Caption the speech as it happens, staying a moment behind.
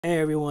Hey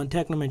everyone,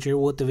 Technomentor here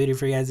with the video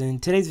for you guys. In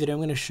today's video, I'm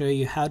going to show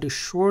you how to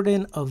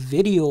shorten a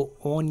video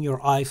on your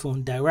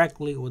iPhone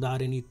directly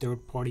without any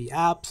third-party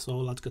apps. So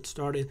let's get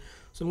started.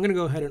 So I'm going to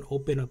go ahead and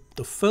open up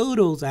the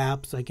Photos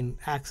app so I can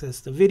access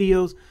the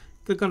videos.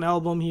 Click on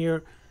Album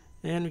here,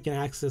 and we can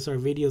access our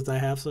videos that I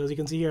have. So as you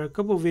can see here, a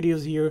couple of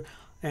videos here,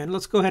 and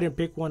let's go ahead and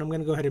pick one. I'm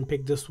going to go ahead and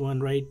pick this one,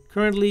 right?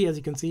 Currently, as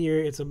you can see here,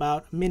 it's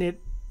about a minute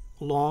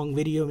long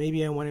video.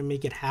 Maybe I want to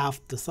make it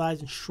half the size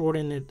and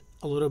shorten it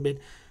a little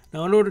bit.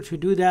 Now, in order to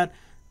do that,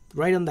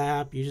 right on the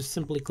app, you just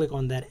simply click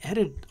on that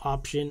edit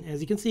option. As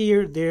you can see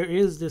here, there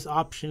is this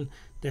option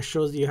that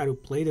shows you how to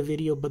play the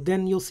video, but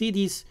then you'll see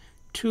these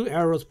two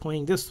arrows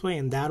pointing this way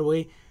and that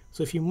way.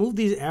 So if you move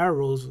these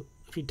arrows,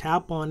 if you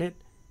tap on it,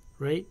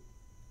 right,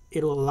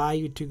 it'll allow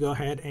you to go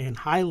ahead and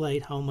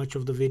highlight how much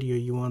of the video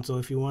you want. So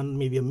if you want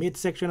maybe a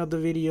midsection of the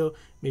video,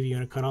 maybe you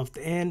want to cut off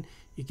the end,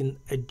 you can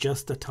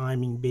adjust the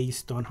timing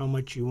based on how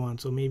much you want.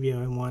 So maybe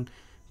I want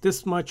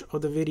this much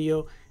of the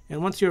video.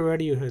 And once you're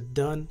ready, you hit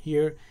done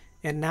here.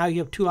 And now you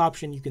have two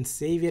options. You can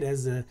save it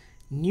as a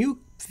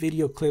new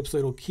video clip, so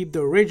it'll keep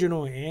the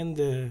original and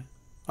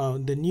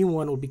the new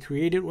one will be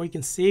created. Or you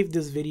can save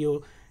this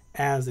video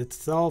as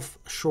itself,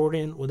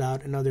 shortened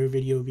without another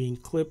video being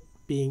clipped,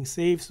 being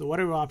saved. So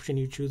whatever option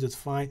you choose, it's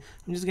fine.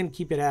 I'm just going to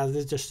keep it as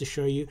this just to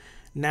show you.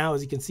 Now,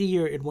 as you can see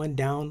here, it went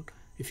down.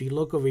 If you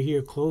look over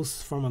here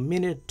close, from a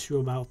minute to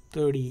about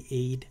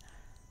 38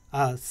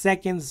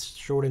 seconds,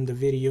 shorten the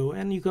video.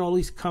 And you can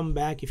always come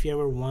back if you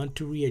ever want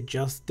to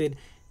readjust it.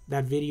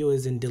 That video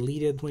isn't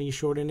deleted when you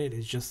shorten it,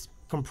 it just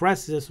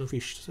compresses. So if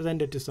you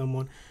send it to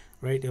someone,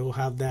 right, it will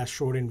have that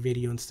shortened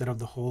video instead of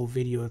the whole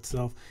video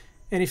itself.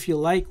 And if you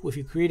like, if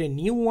you create a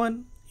new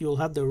one, you'll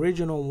have the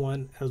original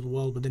one as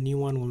well, but the new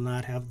one will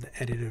not have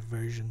the edited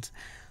versions.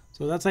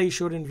 So that's how you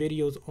shorten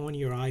videos on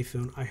your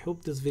iPhone. I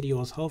hope this video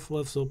was helpful.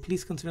 If so,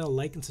 please consider the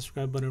like and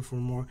subscribe button for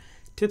more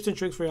tips and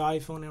tricks for your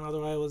iPhone and other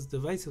iOS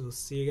devices. We'll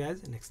see you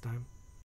guys next time.